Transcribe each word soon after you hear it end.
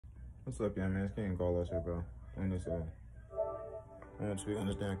What's up, young man? Can't call that shit, bro. And it's I want you to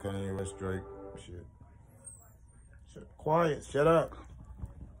understand Kanye West, Drake, shit. Quiet, shut up.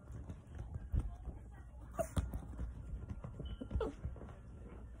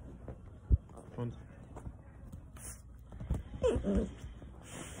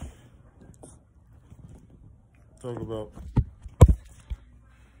 Talk about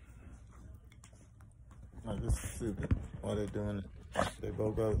like this is stupid. Why they doing it? They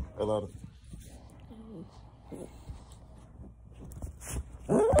both got a lot of.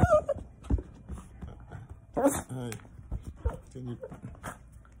 Hey, can you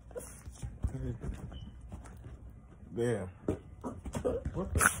there?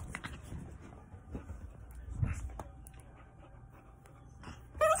 What the?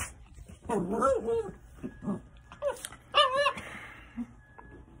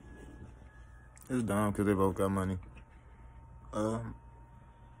 It's dumb because they both got money.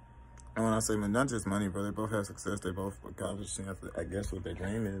 And when I say not just money, bro, they both have success. They both accomplished, I guess, what their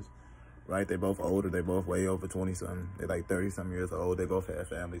dream is, right? They both older. They both way over 20-something. They're like 30-something years old. They both have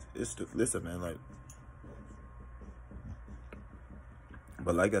families. It's just, listen, man, like,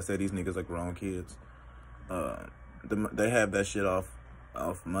 but like I said, these niggas are grown kids. They have that shit off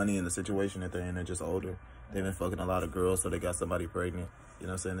money and the situation that they're in. They're just older. They've been fucking a lot of girls, so they got somebody pregnant. You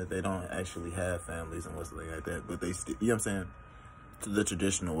know what I'm saying? That they don't actually have families and what's like that, but they still, you know what I'm saying? To the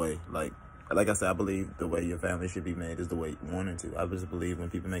traditional way. Like I said, I believe the way your family should be made is the way you want it to. I just believe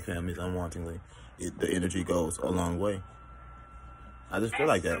when people make families unwantingly, the energy goes a long way. I just feel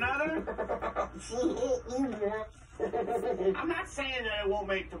like that. I'm not saying that it won't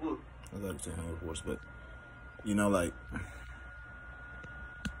make the move. I love to him, of course, but you know, like,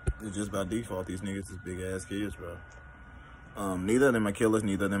 it's just by default, these niggas is big ass kids, bro. Neither of them are killers,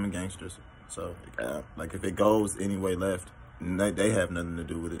 neither of them are gangsters. So, like, if it goes any way left, they have nothing to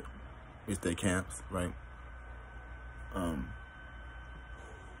do with it. It's their camps, right?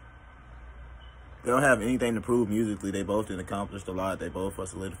 They don't have anything to prove musically. They both did accomplished a lot. They both are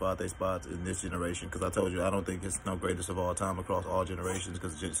solidified their spots in this generation. Because I told you, I don't think it's no greatest of all time across all generations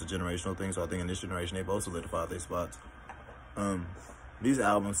because it's a generational thing. So I think in this generation, they both solidified their spots. These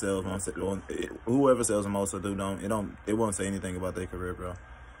albums sell, whoever sells the most, it won't say anything about their career, bro.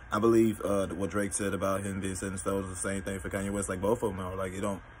 I believe what Drake said about him being set in stone is the same thing for Kanye West. Like, both of them are. Like,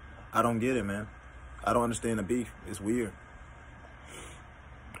 I don't get it, man. I don't understand the beef. It's weird.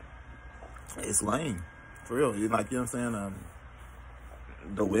 It's lame. For real. Like, you know what I'm saying?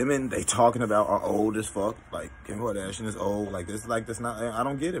 The women they talking about are old as fuck. Like, Kim Kardashian is old. Like, this not, I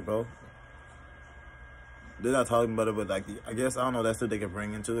don't get it, bro. They're not talking about it, but, like, I guess, I don't know, that's what they can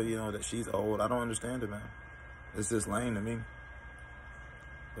bring into it, you know, that she's old. I don't understand it, man. It's just lame to me.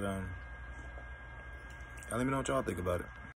 But, let me know what y'all think about it.